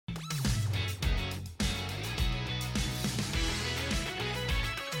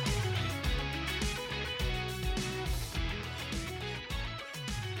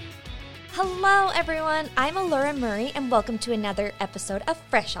Hello, everyone. I'm Allura Murray, and welcome to another episode of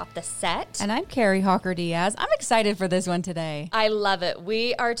Fresh Off the Set. And I'm Carrie Hawker Diaz. I'm excited for this one today. I love it.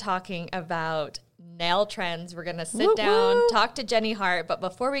 We are talking about nail trends. We're going to sit down, talk to Jenny Hart. But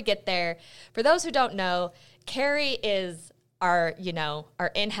before we get there, for those who don't know, Carrie is our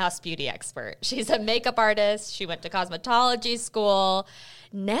in-house beauty expert. She's a makeup artist. She went to cosmetology school.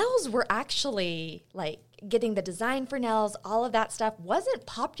 Nails were actually getting the design for nails, all of that stuff wasn't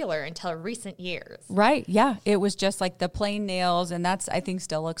popular until recent years. Right. Yeah. It was just like the plain nails, and that's, I think,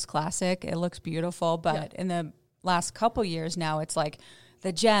 still looks classic. It looks beautiful. But in the last couple years now, it's like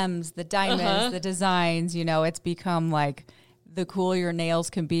the gems, the diamonds, the designs, it's become like the cooler your nails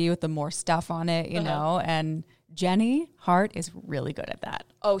can be with the more stuff on it, you know, and Jenny Hart is really good at that.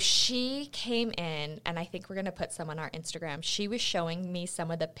 Oh, she came in, and I think we're going to put some on our Instagram. She was showing me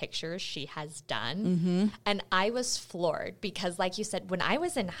some of the pictures she has done, and I was floored because, like you said, when I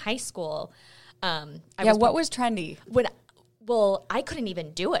was in high school, what was trendy? Well, I couldn't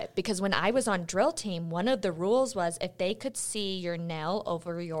even do it because when I was on drill team, one of the rules was if they could see your nail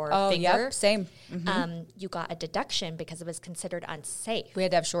over your finger, same. You got a deduction because it was considered unsafe. We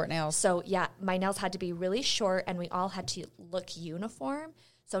had to have short nails. So, my nails had to be really short, and we all had to look uniform.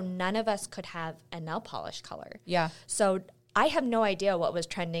 So none of us could have a nail polish color. Yeah. So I have no idea what was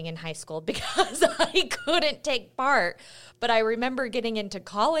trending in high school because I couldn't take part. But I remember getting into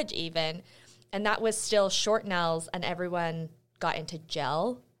college even, and that was still short nails, and everyone got into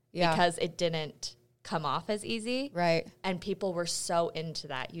gel because it didn't come off as easy. Right. And people were so into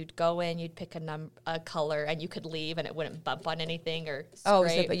that. You'd go in, you'd pick a color, and you could leave, and it wouldn't bump on anything or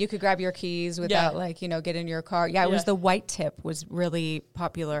scrape. But you could grab your keys without, get in your car. Yeah, it was the white tip was really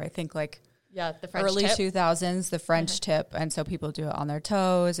popular, I think, the French early tip. 2000s, the French tip. And so people do it on their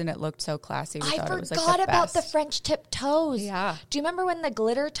toes, and it looked so classy. I forgot about the French tip toes. Yeah. Do you remember when the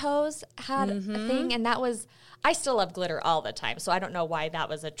glitter toes had a thing? And that was, I still love glitter all the time, so I don't know why that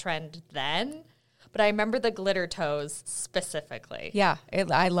was a trend then. But I remember the glitter toes specifically. Yeah,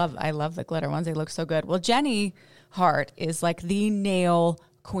 I love the glitter ones. They look so good. Well, Jenny Hart is like the nail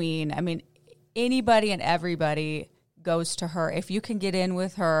queen. I mean, anybody and everybody goes to her. If you can get in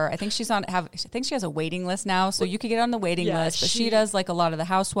with her, I think she has a waiting list now, so you can get on the waiting list. But she does like a lot of the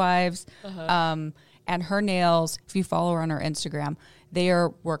Housewives, and her nails, if you follow her on her Instagram, they are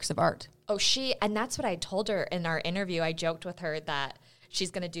works of art. Oh, and that's what I told her in our interview. I joked with her that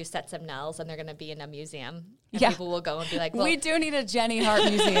she's going to do sets of nails, and they're going to be in a museum. And people will go and be like, well, we do need a Jenny Hart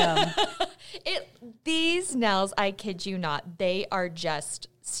museum. These nails, I kid you not, they are just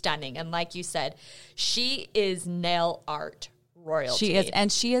stunning. And like you said, she is nail art royalty. She is,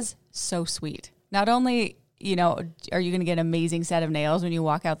 and she is so sweet. Not only, are you going to get an amazing set of nails when you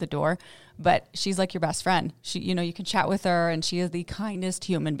walk out the door, but she's like your best friend. She, you can chat with her, and she is the kindest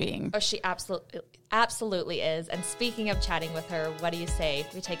human being. Oh, she absolutely is. And speaking of chatting with her, what do you say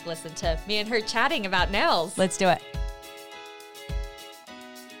we take a listen to me and her chatting about nails? Let's do it.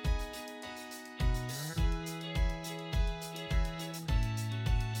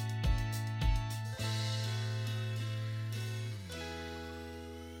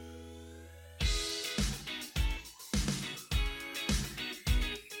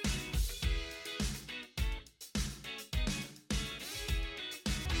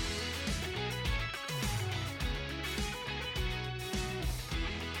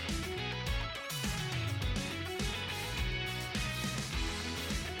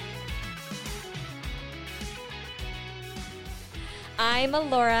 I'm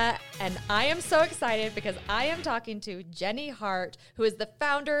Allura, and I am so excited because I am talking to Jenny Hart, who is the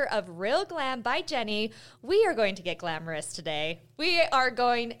founder of Real Glam by Jenny. We are going to get glamorous today. We are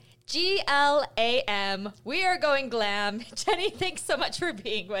going GLAM. We are going glam. Jenny, thanks so much for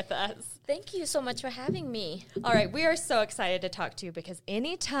being with us. Thank you so much for having me. All right, we are so excited to talk to you because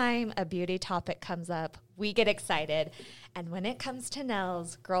anytime a beauty topic comes up, we get excited. And when it comes to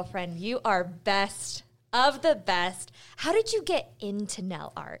nails, girlfriend, you are best of the best. How did you get into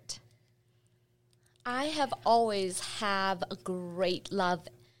nail art? I have always have a great love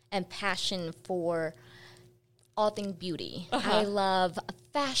and passion for all things beauty. I love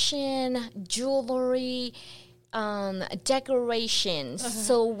fashion, jewelry, decorations.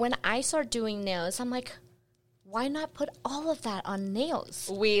 So when I start doing nails, I'm like, why not put all of that on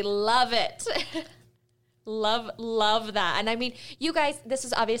nails? We love it. Love that. And I mean, you guys, this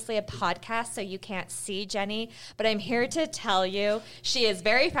is obviously a podcast, so you can't see Jenny, but I'm here to tell you she is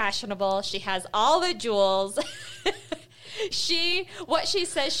very fashionable. She has all the jewels. What she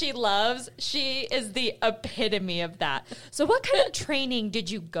says she loves, she is the epitome of that. So what kind of training did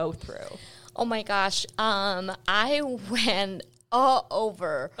you go through? Oh my gosh. I went all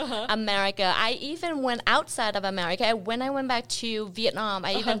over America. I even went outside of America. When I went back to Vietnam,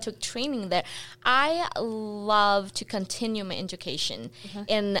 I even took training there. I love to continue my education,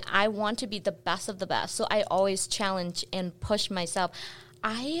 and I want to be the best of the best. So I always challenge and push myself.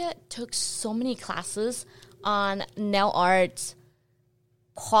 I took so many classes on nail art,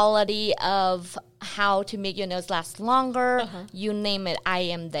 quality of how to make your nails last longer, you name it, I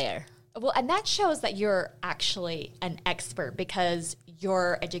am there. Well, and that shows that you're actually an expert because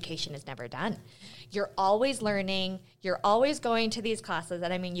your education is never done. You're always learning. You're always going to these classes.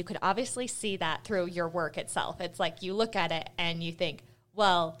 And I mean, you could obviously see that through your work itself. It's like you look at it and you think,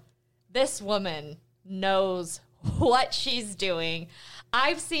 well, this woman knows what she's doing.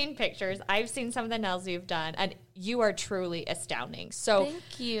 I've seen pictures. I've seen some of the nails you've done, and you are truly astounding. So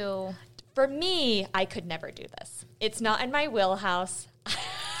thank you. For me, I could never do this. It's not in my wheelhouse.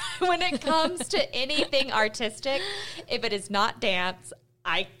 When it comes to anything artistic, if it is not dance,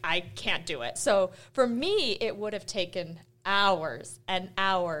 I can't do it. So for me, it would have taken hours and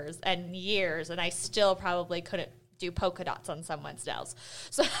hours and years, and I still probably couldn't do polka dots on someone's nails.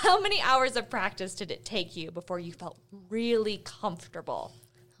 So how many hours of practice did it take you before you felt really comfortable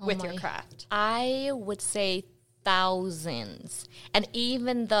with your craft? I would say thousands. And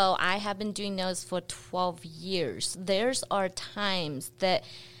even though I have been doing nails for 12 years, there's are times that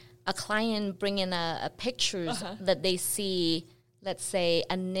a client bring in a pictures that they see, let's say,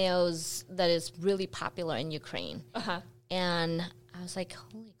 a nails that is really popular in Ukraine. And I was like,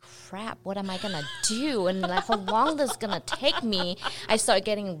 holy crap, what am I going to do? And like, how long this is going to take me? I started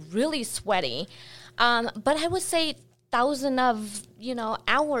getting really sweaty. But I would say thousands of,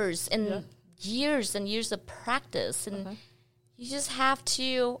 hours and years and years of practice. And you just have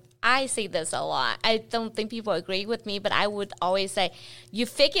to, I say this a lot. I don't think people agree with me, but I would always say, you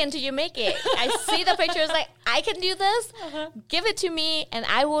fake it until you make it. I see the pictures like, I can do this. Give it to me and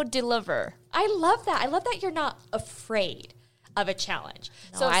I will deliver. I love that. I love that you're not afraid of a challenge.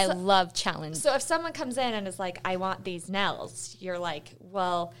 No, I love challenge. So if someone comes in and is like, I want these nails, you're like,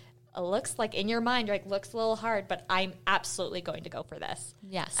 well, it looks like in your mind, you're like, looks a little hard, but I'm absolutely going to go for this.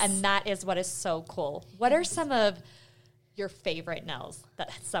 Yes. And that is what is so cool. What are some of your favorite nails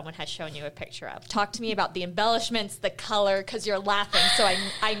that someone has shown you a picture of? Talk to me about the embellishments, the color, because you're laughing, so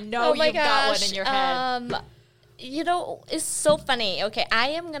I know you've got one in your head. It's so funny. Okay, I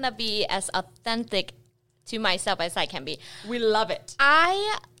am going to be as authentic to myself as I can be. We love it.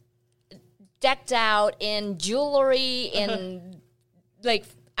 I decked out in jewelry and like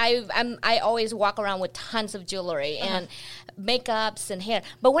I always walk around with tons of jewelry and makeups and hair.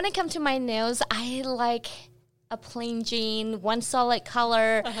 But when it comes to my nails, I like a plain Jane, one solid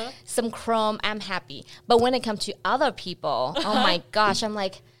color, some chrome. I'm happy. But when it comes to other people, oh my gosh, I'm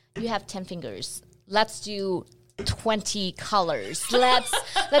like, you have 10 fingers. Let's do 20 colors.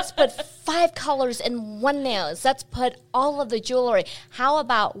 Let's put 5 colors in one nail. Let's put all of the jewelry. How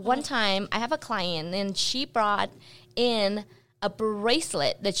about one time I have a client and she brought in a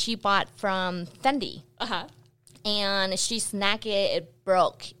bracelet that she bought from Fendi. And she snagged it, it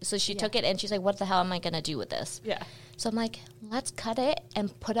broke. So she took it and she's like, what the hell am I going to do with this? Yeah. So I'm like, let's cut it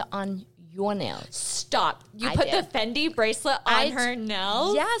and put it on your nails. Stop. You put the Fendi bracelet on her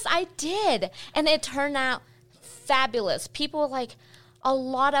nails? Yes, I did. And it turned out fabulous. People like a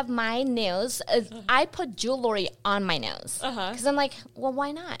lot of my nails. I put jewelry on my nails because I'm like, well,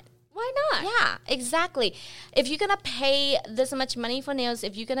 why not? Why not? Yeah, exactly. If you're going to pay this much money for nails,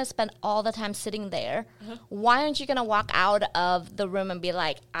 if you're going to spend all the time sitting there, why aren't you going to walk out of the room and be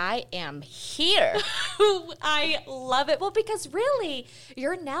like, I am here? I love it. Well, because really,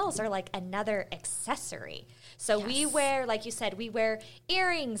 your nails are like another accessory. So we wear, like you said, we wear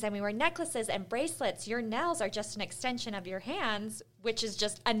earrings and we wear necklaces and bracelets. Your nails are just an extension of your hands, which is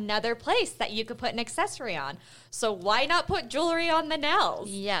just another place that you could put an accessory on. So why not put jewelry on the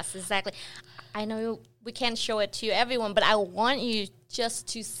nails? Yes, exactly. I know we can't show it to everyone, but I want you just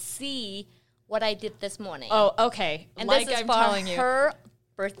to see what I did this morning. Oh, okay. And like this is I'm for telling you. her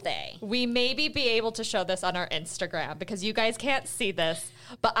birthday. We maybe be able to show this on our Instagram because you guys can't see this,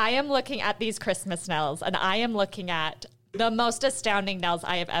 but I am looking at these Christmas nails and I am looking at the most astounding nails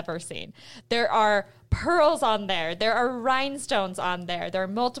I have ever seen. There are pearls on there. There are rhinestones on there. There are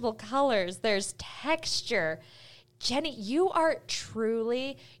multiple colors. There's texture. Jenny, you are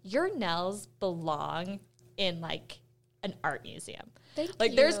truly, your nails belong in like an art museum. Thank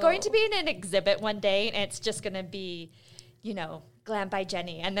like you. There's going to be an exhibit one day and it's just going to be, Glam by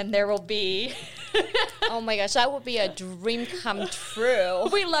Jenny. And then there will be... Oh my gosh, that would be a dream come true.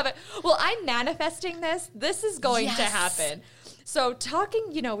 We love it. Well, I'm manifesting this. This is going to happen. So talking,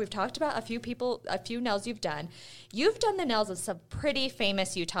 we've talked about a few nails you've done. You've done the nails of some pretty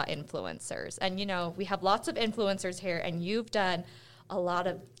famous Utah influencers. And, we have lots of influencers here, and you've done a lot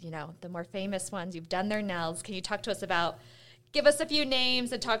of, the more famous ones. You've done their nails. Can you give us a few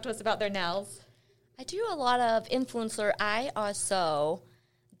names and talk to us about their nails? I do a lot of influencer. I also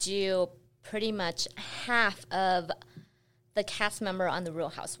do pretty much half of the cast member on The Real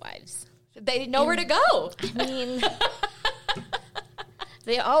Housewives. They know where to go. I mean,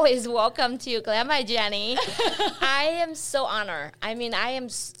 they're always welcome to Glam by Jenny. I am so honored. I mean, I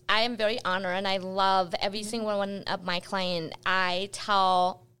am very honored, and I love every single one of my clients. I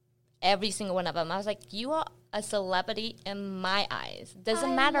tell every single one of them, I was like, you are a celebrity in my eyes.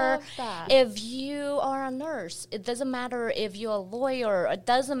 Doesn't matter if you are a nurse. It doesn't matter if you're a lawyer. It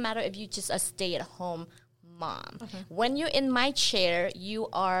doesn't matter if you're just a stay-at-home mom. When you're in my chair, you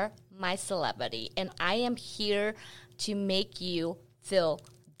are my celebrity, and I am here to make you feel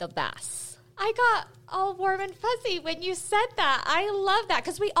the best. I got all warm and fuzzy when you said that. I love that,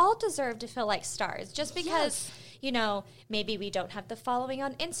 because we all deserve to feel like stars. Just because, maybe we don't have the following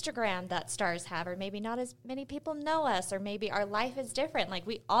on Instagram that stars have, or maybe not as many people know us, or maybe our life is different. Like,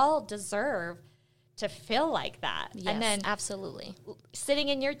 we all deserve to feel like that. Yes, and then absolutely. Sitting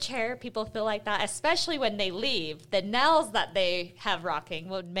in your chair, people feel like that, especially when they leave. The nails that they have rocking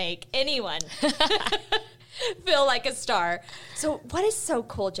would make anyone feel like a star. So what is so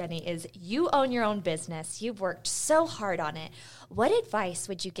cool, Jenny, is you own your own business. You've worked so hard on it. What advice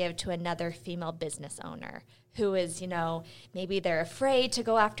would you give to another female business owner who is, maybe they're afraid to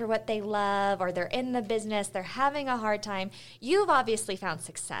go after what they love, or they're in the business, they're having a hard time? You've obviously found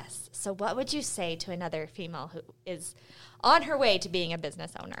success. So what would you say to another female who is on her way to being a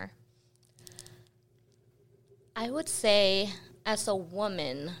business owner? I would say, as a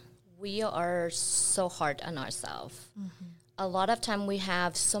woman, we are so hard on ourselves. A lot of time we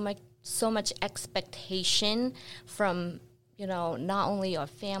have so much expectation from not only our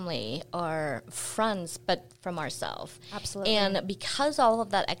family, our friends, but from ourselves. Absolutely. And because all of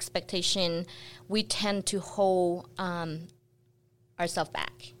that expectation, we tend to hold ourselves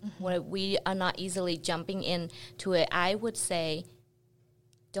back. Where we are not easily jumping into it. I would say,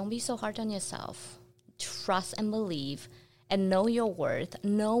 don't be so hard on yourself. Trust and believe, and know your worth.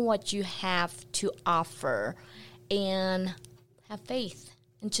 Know what you have to offer, and have faith,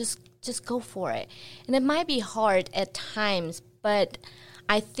 and just go for it. And it might be hard at times, but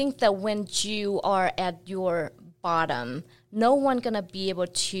I think that when you are at your bottom, no one gonna be able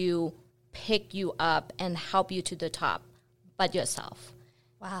to pick you up and help you to the top but yourself.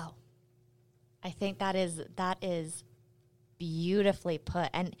 Wow. I think that is beautifully put.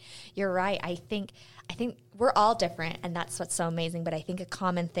 And you're right. I think we're all different, and that's what's so amazing. But I think a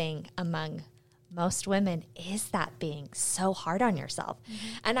common thing among most women is that being so hard on yourself.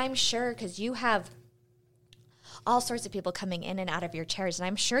 And I'm sure, because you have all sorts of people coming in and out of your chairs, and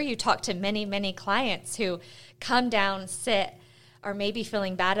I'm sure you talk to many, many clients who come down, sit, or maybe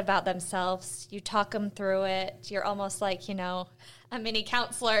feeling bad about themselves. You talk them through it. You're almost like, a mini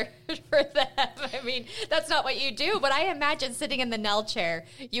counselor for them. I mean, that's not what you do, but I imagine sitting in the nail chair,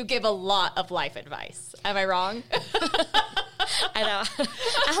 you give a lot of life advice. Am I wrong? I know.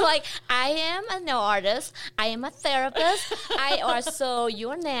 I'm like, I am a nail artist. I am a therapist. I also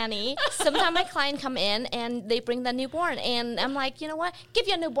your nanny. Sometimes my client come in and they bring the newborn, and I'm like, you know what? Give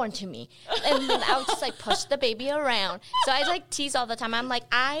your newborn to me. And then I'll just like push the baby around. So I like tease all the time. I'm like,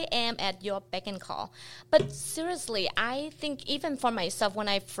 I am at your beck and call. But seriously, I think even for myself, when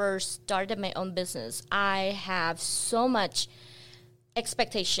I first started my own business, I have so much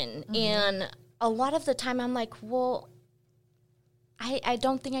expectation. And a lot of the time I'm like, well, I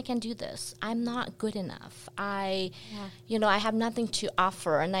don't think I can do this. I'm not good enough. I have nothing to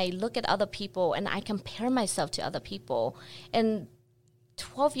offer. And I look at other people and I compare myself to other people. And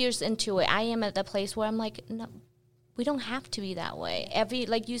 12 years into it, I am at the place where I'm like, no, we don't have to be that way.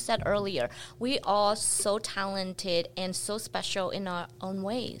 Like you said earlier, we are so talented and so special in our own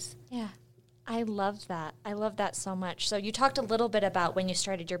ways. Yeah. I love that. I love that so much. So you talked a little bit about when you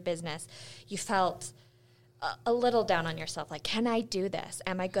started your business, you felt a little down on yourself, like, can I do this?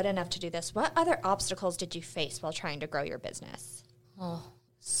 Am I good enough to do this? What other obstacles did you face while trying to grow your business? Oh,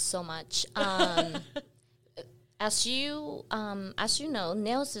 so much. As you know,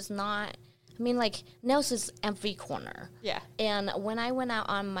 nails is not, nails is every corner. Yeah. And when I went out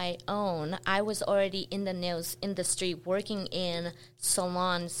on my own, I was already in the nails industry, working in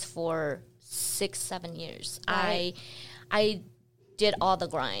salons for 6-7 years. Right. I did all the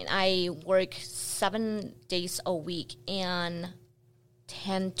grind. I work 7 days a week and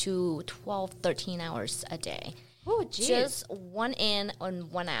 10 to 12, 13 hours a day. Oh, geez. Just one in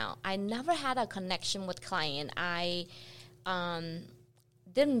and one out. I never had a connection with client. I wasn't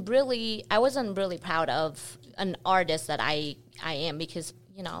really proud of an artist that I am because,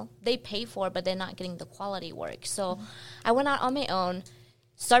 you know, they pay for it, but they're not getting the quality work. So I went out on my own,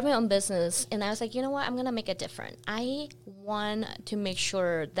 started my own business, and I was like, you know what, I'm going to make it different. I want to make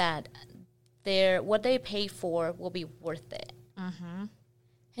sure that what they pay for will be worth it.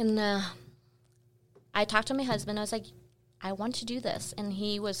 And I talked to my husband. I was like, I want to do this. And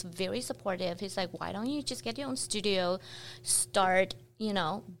he was very supportive. He's like, why don't you just get your own studio, start, you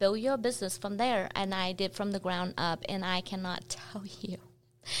know, build your business from there. And I did from the ground up. And I cannot tell you,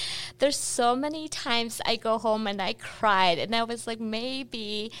 there's so many times I go home and I cried. And I was like,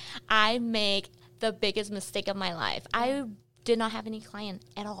 maybe I make the biggest mistake of my life. I did not have any client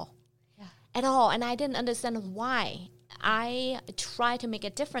at all. At all. And I didn't understand why. I try to make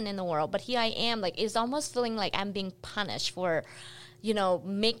it different in the world, but here I am, like, it's almost feeling like I'm being punished for, you know,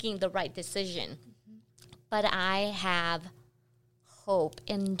 making the right decision. But I have hope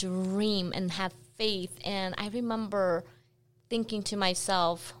and dream and have faith. And I remember thinking to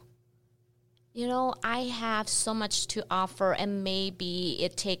myself, you know, I have so much to offer, and maybe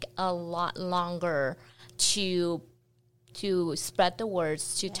it take a lot longer to spread the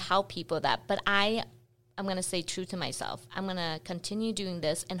words, to tell people that. But I'm going to stay true to myself. I'm going to continue doing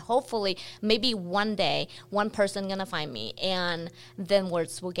this, and hopefully maybe one day one person going to find me, and then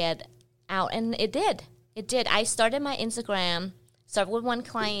words will get out. And it did. I started my Instagram, started with one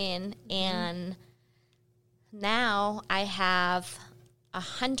client, and now I have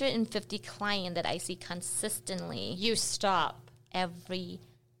 150 clients that I see consistently. You stop. Every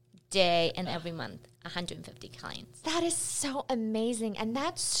day and every month, 150 clients. That is so amazing. And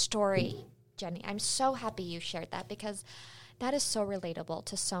that story, Jenny, I'm so happy you shared that, because that is so relatable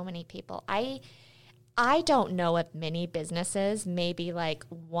to so many people. I don't know of many businesses, maybe like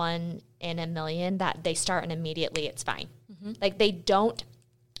 1 in a million, that they start and immediately it's fine. Like I don't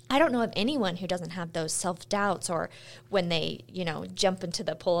know of anyone who doesn't have those self-doubts, or when they, you know, jump into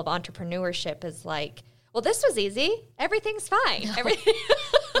the pool of entrepreneurship is like, well, this was easy. Everything's fine. Everything.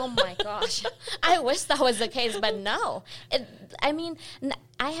 Oh my gosh. I wish that was the case, but no.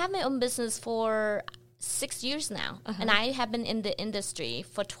 I have my own business for 6 years now, and I have been in the industry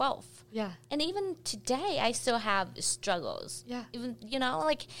for 12. Yeah. And even today, I still have struggles. Yeah. Even, you know,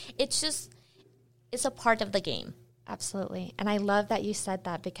 like, it's a part of the game. Absolutely. And I love that you said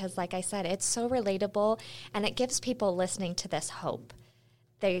that, because like I said, it's so relatable, and it gives people listening to this hope.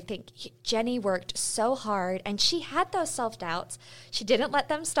 They think Jenny worked so hard, and she had those self-doubts. She didn't let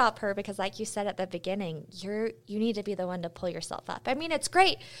them stop her, because like you said at the beginning, you need to be the one to pull yourself up. I mean, it's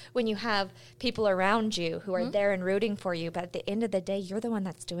great when you have people around you who are there and rooting for you, but at the end of the day, you're the one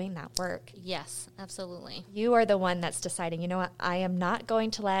that's doing that work. Yes, absolutely. You are the one that's deciding, you know what, I am not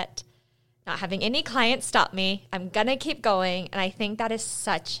going to let not having any clients stop me. I'm going to keep going. And I think that is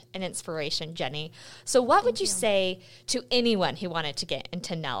such an inspiration, Jenny. So what would you say to anyone who wanted to get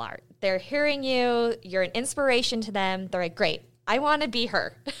into nail art? They're hearing you. You're an inspiration to them. They're like, great, I want to be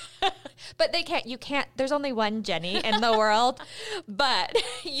her. But you can't, there's only one Jenny in the world, but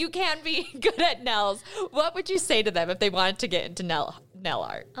you can be good at nails. What would you say to them if they wanted to get into nail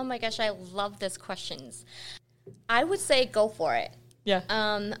art? Oh my gosh, I love these questions. I would say go for it. Yeah.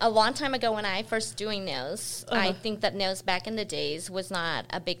 A long time ago when I first doing nails, I think that nails back in the days was not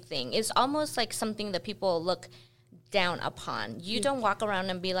a big thing. It's almost like something that people look down upon. You don't walk around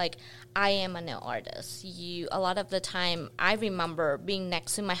and be like, I am a nail artist. A lot of the time, I remember being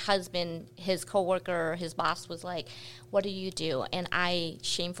next to my husband, his coworker, his boss was like, what do you do? And I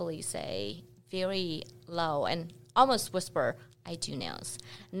shamefully say very low and almost whisper, I do nails.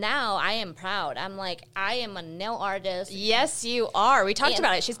 Now I am proud. I'm like, I am a nail artist. Yes, you are. We talked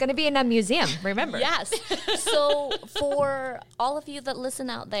about it. She's going to be in a museum, remember? Yes. So for all of you that listen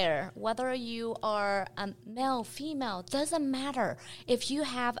out there, whether you are a male, female, doesn't matter. If you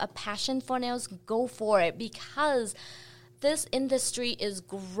have a passion for nails, go for it, because this industry is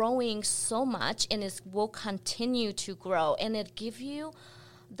growing so much, and it will continue to grow, and it gives you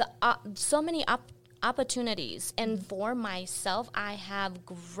so many opportunities. And for myself, I have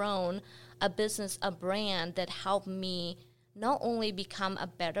grown a business, a brand that helped me not only become a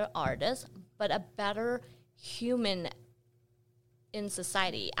better artist, but a better human in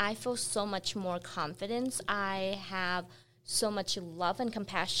society. I feel so much more confidence. I have so much love and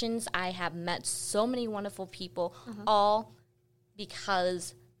compassion. I have met so many wonderful people, all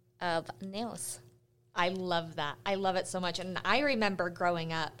because of nails. I love that. I love it so much. And I remember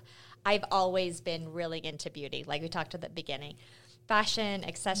growing up, I've always been really into beauty, like we talked at the beginning. fashion,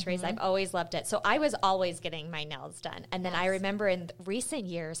 accessories. I've always loved it. So I was always getting my nails done. And then I remember in recent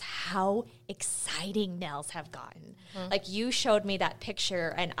years how exciting nails have gotten. Like you showed me that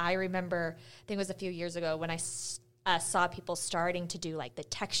picture, and I remember, I think it was a few years ago when I saw people starting to do like the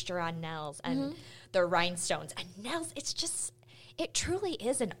texture on nails and the rhinestones. And nails, it's just, it truly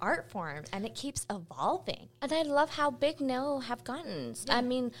is an art form, and it keeps evolving. And I love how big nails have gotten. I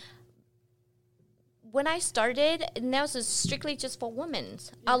mean, when I started, nails is strictly just for women.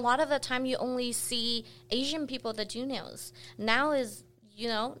 A lot of the time you only see Asian people that do nails. Now is,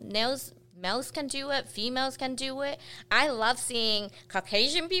 nails, males can do it, females can do it. I love seeing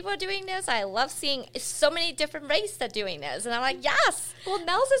Caucasian people doing this. I love seeing so many different races that doing this. And I'm like, yes. Well,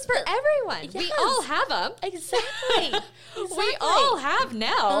 nails is for everyone. Yes. We all have them. Exactly. We all have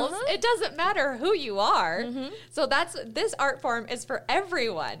nails. It doesn't matter who you are. So this art form is for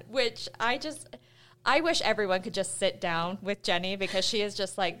everyone, which I wish everyone could just sit down with Jenny, because she is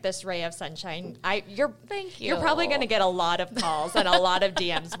just like this ray of sunshine. Thank you. You're probably going to get a lot of calls and a lot of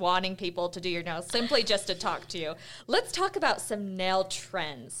DMs wanting people to do your nails simply just to talk to you. Let's talk about some nail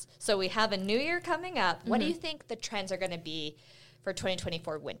trends. So we have a new year coming up. What do you think the trends are going to be for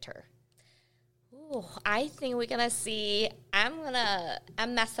 2024 winter? Ooh, I think we're gonna see. I'm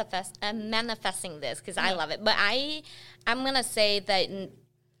manifesting this because I love it. But I'm gonna say that.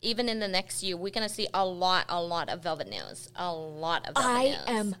 Even in the next year, we're going to see a lot of velvet nails. A lot of velvet nails.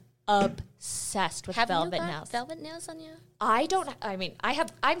 I am obsessed with velvet nails. Have you got velvet nails on you?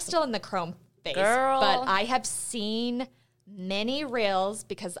 I'm still in the chrome phase. Girl. But I have seen many reels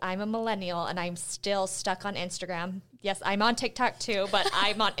because I'm a millennial and I'm still stuck on Instagram. Yes, I'm on TikTok too, but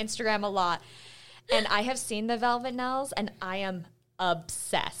I'm on Instagram a lot. And I have seen the velvet nails and I am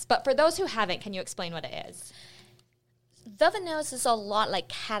obsessed. But for those who haven't, can you explain what it is? Velvet nails is a lot like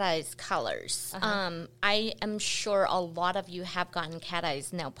cat eyes colors. I am sure a lot of you have gotten cat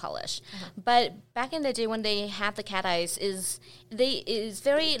eyes nail polish, but back in the day when they have the cat eyes, is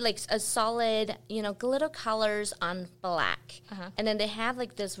very like a solid, glitter colors on black, and then they have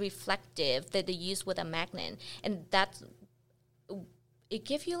like this reflective that they use with a magnet, and it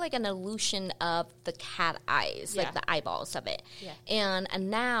gives you like an illusion of the cat eyes, like the eyeballs of it. Yeah.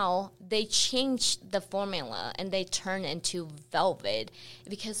 And now they changed the formula and they turn into velvet,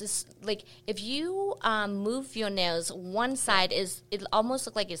 because it's like if you move your nails, one side it almost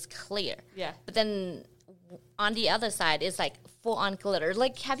looks like it's clear. Yeah. But then on the other side is like full on glitter.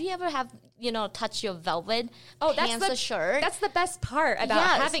 Like, have you ever touch your velvet pants or shirt? That's the best part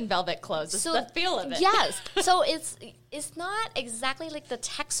about having velvet clothes. It's the feel of it. Yes. So it's not exactly like the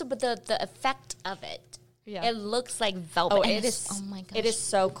texture, but the effect of it. Yeah. It looks like velvet. Oh, it is. Oh my gosh. It is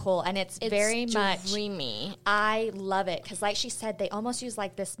so cool, and it's very much dreamy. I love it because, like she said, they almost use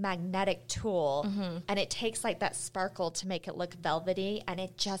like this magnetic tool, and it takes like that sparkle to make it look velvety, and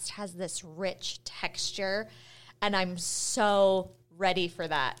it just has this rich texture. And I'm so ready for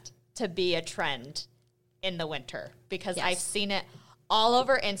that to be a trend in the winter, because I've seen it all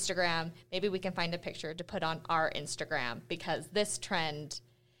over Instagram. Maybe we can find a picture to put on our Instagram, because this trend,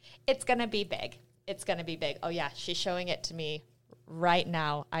 it's going to be big. It's going to be big. Oh, yeah. She's showing it to me right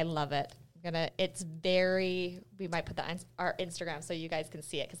now. I love it. We might put that on our Instagram so you guys can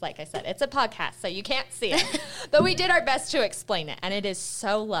see it. Because like I said, it's a podcast, so you can't see it. But we did our best to explain it. And it is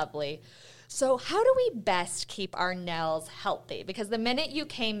so lovely. So how do we best keep our nails healthy? Because the minute you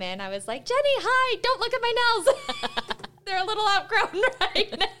came in, I was like, Jenny, hi, don't look at my nails. They're a little outgrown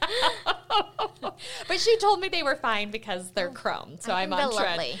right now. But she told me they were fine because they're chrome. So I'm on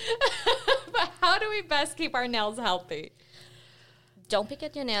trend. But how do we best keep our nails healthy? Don't pick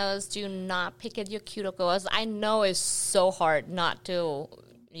at your nails. Do not pick at your cuticles. I know it's so hard not to,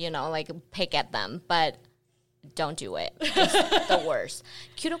 pick at them, but don't do it. It's the worst.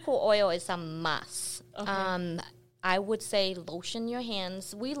 Cuticle oil is a must. Okay. I would say lotion your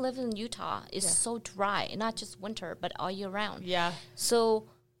hands. We live in Utah. It's so dry, not just winter, but all year round. Yeah. So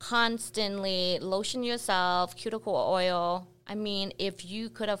constantly lotion yourself, cuticle oil. I mean, if you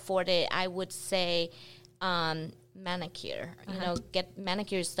could afford it, I would say manicure. Get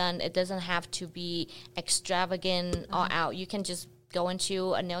manicures done. It doesn't have to be extravagant or out. You can just go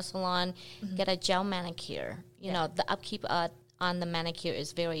into a nail salon, get a gel manicure. The upkeep on the manicure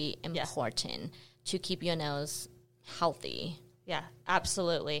is very important to keep your nails healthy. Yeah,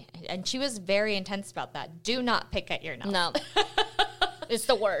 absolutely. And she was very intense about that. Do not pick at your nails. No. It's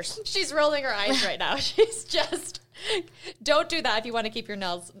the worst. She's rolling her eyes right now. She's just, don't do that if you want to keep your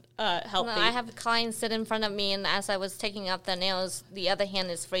nails healthy. No, I have a client sit in front of me, and as I was taking out the nails, the other hand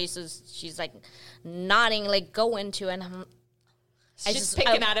is free, so she's like nodding, like go into it, and I'm She's just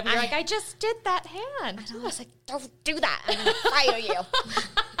picking at him. You're like, I just did that hand. I was like, don't do that. I'm going to fire you.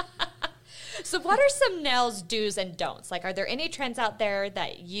 So what are some nails do's and don'ts? Like, are there any trends out there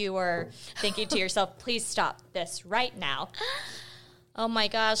that you are thinking to yourself, please stop this right now? Oh my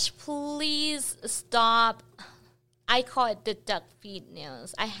gosh, please stop. I call it the duck feet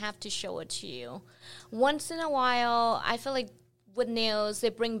nails. I have to show it to you. Once in a while, I feel like with nails, they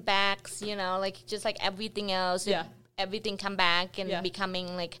bring backs, like just like everything else. Yeah. Everything come back and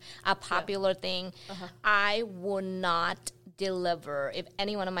becoming like a popular thing. I will not deliver if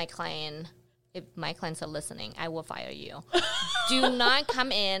any one of my if my clients are listening, I will fire you. Do not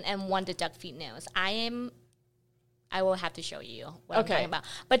come in and want the duck feet nails. I will have to show you what I'm talking about.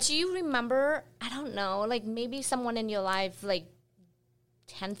 But do you remember, I don't know, like maybe someone in your life like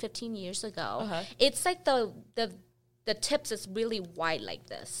 10, 15 years ago, it's like the tips is really wide like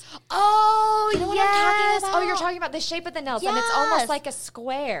this. Oh, you know what I'm talking about? Oh, you're talking about the shape of the nails, and it's almost like a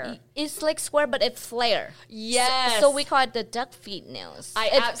square. It's like square, but it flare. Yes. So we call it the duck feet nails.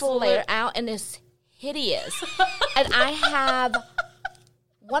 It flare out, and it's hideous. And I have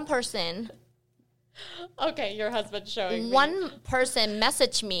one person. Okay, your husband's showing me. One person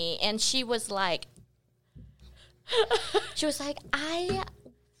messaged me, and she was like, I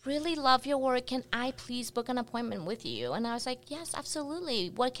really love your work. Can I please book an appointment with you? And I was like, yes,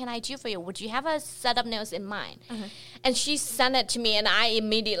 absolutely. What can I do for you? Would you have a set of nails in mind? And she sent it to me, and I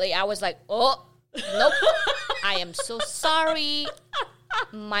was like, oh, nope. I am so sorry.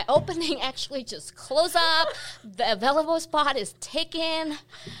 My opening actually just closed up. The available spot is taken.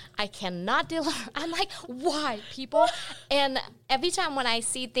 I cannot deliver. I'm like, why, people? And every time when I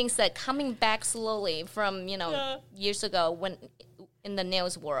see things that coming back slowly from, years ago when in the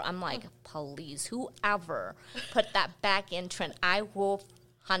nails world, I'm like, please, whoever put that back in trend, I will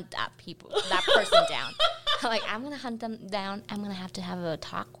hunt that person down. I'm going to hunt them down. I'm going to have a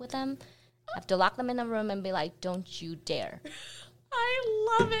talk with them. I have to lock them in a room and be like, don't you dare.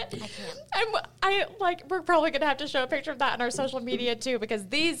 I love it. I can't. We're probably going to have to show a picture of that on our social media too, because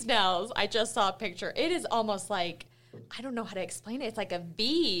these nails, I just saw a picture. It is almost like, I don't know how to explain it. It's like a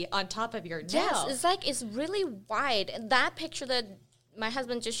V on top of your nail. Yes, it's really wide. And that picture that my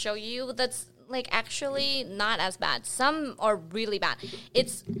husband just showed you, that's like actually not as bad. Some are really bad.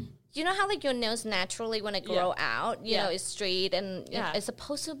 It's, you know how like your nails naturally when it grow out, you know, it's straight and it's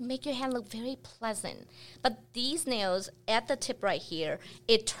supposed to make your hand look very pleasant. But these nails at the tip right here,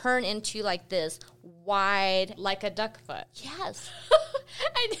 it turned into like this wide. Like a duck foot. Yes.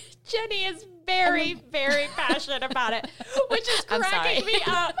 And Jenny is very, very passionate about it, which is cracking me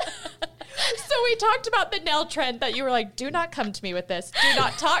up. So we talked about the nail trend that you were like, do not come to me with this. Do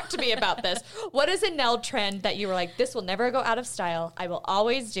not talk to me about this. What is a nail trend that you were like, this will never go out of style. I will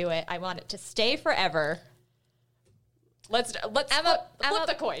always do it. I want it to stay forever. Let's flip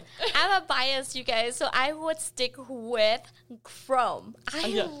the coin. I'm a bias, you guys, so I would stick with chrome. I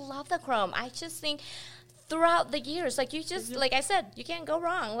love the chrome. I just think throughout the years, like you just, like I said, you can't go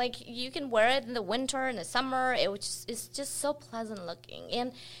wrong. Like you can wear it in the winter, in the summer. It's just so pleasant looking.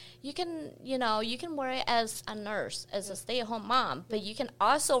 And you can wear it as a nurse, as a stay-at-home mom, but you can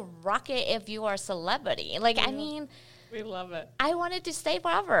also rock it if you are a celebrity. Like, I mean, we love it. I want it to stay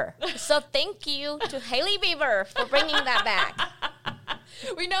forever. So thank you to Hailey Bieber for bringing that back.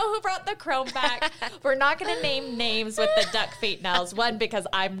 We know who brought the chrome back. We're not going to name names with the duck feet nails. One, because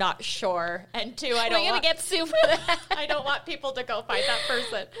I'm not sure. And two, we're going to get sued for that. I don't want people to go find that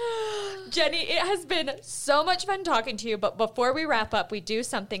person. Jenny, it has been so much fun talking to you. But before we wrap up, we do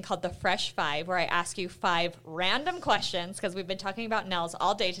something called the Fresh Five, where I ask you 5 random questions, because we've been talking about nails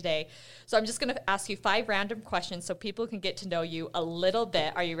all day today. So I'm just going to ask you 5 random questions so people can get to know you a little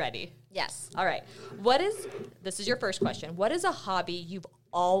bit. Are you ready? Yes. All right. This is your first question. What is a hobby you've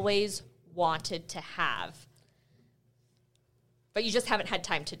always wanted to have, but you just haven't had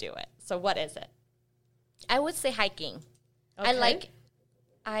time to do it? So what is it? I would say hiking. Okay.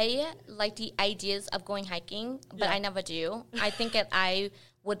 I like the ideas of going hiking, but I never do. I think that I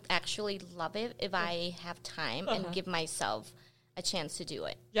would actually love it if I have time and give myself a chance to do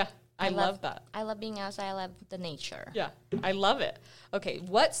it. Yeah. I love that. I love being outside. I love the nature. Yeah, I love it. Okay,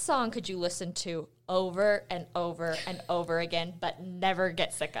 what song could you listen to over and over and over again but never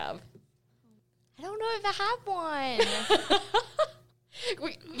get sick of? I don't know if I have one.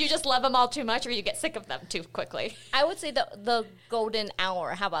 You just love them all too much, or you get sick of them too quickly? I would say the golden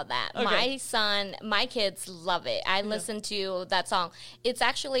hour. How about that? Okay. My kids love it. I listen to that song. It's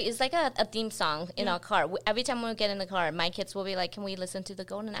like a theme song in our car. Every time we get in the car, my kids will be like, can we listen to the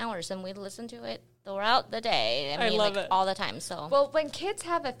golden hours? And we listen to it throughout the day. I mean, love it. All the time. So, well, when kids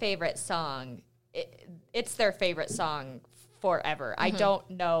have a favorite song, it's their favorite song forever. I don't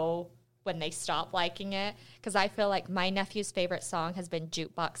know when they stop liking it, because I feel like my nephew's favorite song has been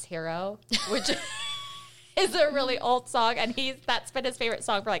Jukebox Hero, which is a really old song, and that's been his favorite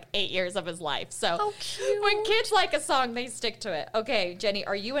song for like 8 years of his life. So when kids like a song, they stick to it. Okay, Jenny,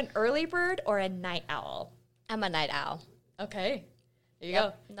 are you an early bird or a night owl? I'm a night owl. Okay. There you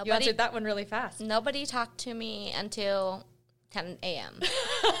go. You answered that one really fast. Nobody talked to me until 10 a.m.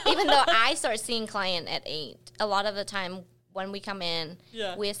 Even though I start seeing client at 8. A lot of the time when we come in,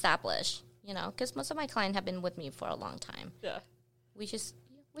 we establish, because most of my clients have been with me for a long time. Yeah. We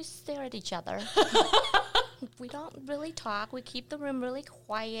stare at each other. We don't really talk. We keep the room really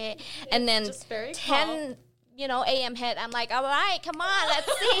quiet. And then just very 10 a.m. hit, I'm like, all right, come on,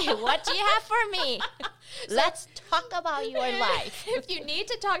 let's see. What do you have for me? Let's talk about your life. If you need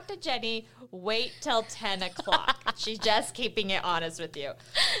to talk to Jenny, wait till 10 o'clock. She's just keeping it honest with you.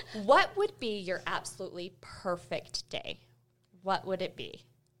 What would be your absolutely perfect day? What would it be?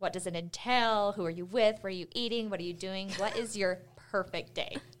 What does it entail? Who are you with? Where are you eating? What are you doing? What is your perfect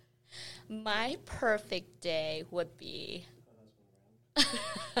day? My perfect day would be...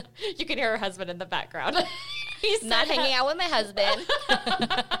 You can hear her husband in the background. He's not hanging out with my husband.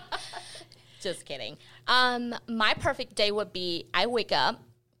 Just kidding. My perfect day would be I wake up,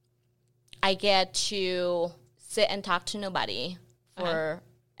 I get to sit and talk to nobody for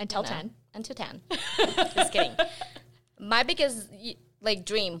until 10. Until 10. Just kidding. My biggest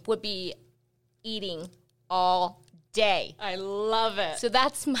dream would be eating all day. I love it. So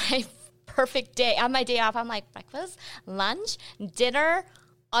that's my perfect day. On my day off, I'm like breakfast, lunch, dinner,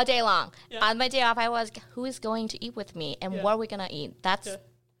 all day long. Yeah. On my day off, I was, who is going to eat with me and what are we going to eat? That's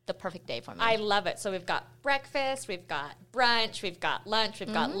the perfect day for me. I love it. So we've got breakfast, we've got brunch, we've got lunch,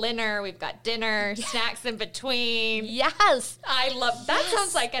 we've got dinner, we've got dinner, snacks in between. Yes. I love that.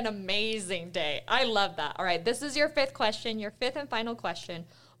 Sounds like an amazing day. I love that. All right, this is your fifth question, your fifth and final question.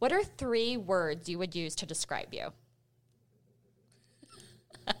 What are 3 words you would use to describe you?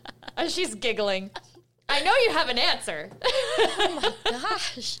 She's giggling. I know you have an answer. Oh my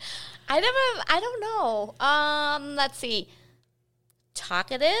gosh. I don't know. Let's see.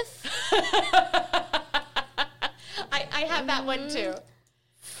 Talkative. I have that one too.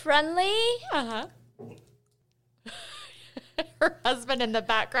 Friendly. Uh-huh. Her husband in the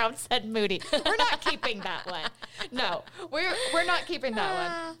background said moody. We're not keeping that one. No, we're not keeping that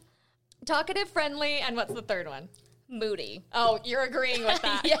one. Talkative, friendly, and what's the third one? Moody. Oh, you're agreeing with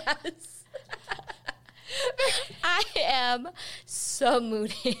that. Yes. I am so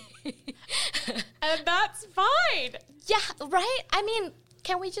moody. And that's fine. Yeah, right? I mean,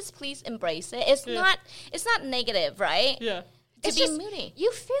 can we just please embrace it? It's not negative, right? Yeah. To be moody.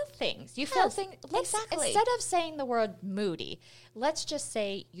 You feel things. You feel things. Exactly. Instead of saying the word moody, let's just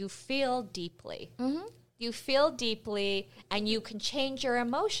say you feel deeply. Mm-hmm. You feel deeply, and you can change your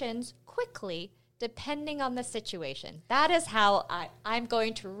emotions quickly depending on the situation. That is how I'm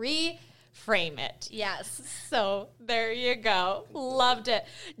going to reframe it. Yes. So there you go. Loved it.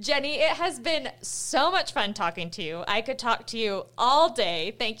 Jenny, it has been so much fun talking to you. I could talk to you all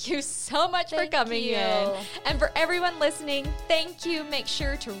day. Thank you so much for coming in. And for everyone listening, thank you. Make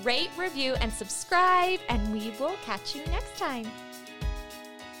sure to rate, review, and subscribe, and we will catch you next time.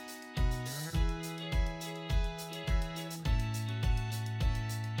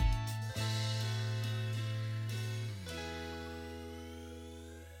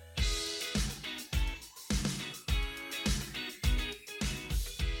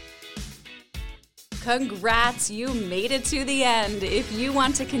 Congrats, you made it to the end. If you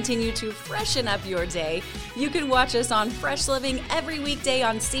want to continue to freshen up your day, you can watch us on Fresh Living every weekday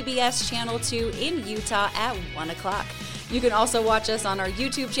on CBS Channel 2 in Utah at 1 o'clock. You can also watch us on our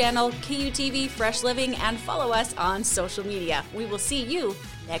YouTube channel, KUTV Fresh Living, and follow us on social media. We will see you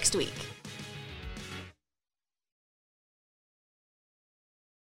next week.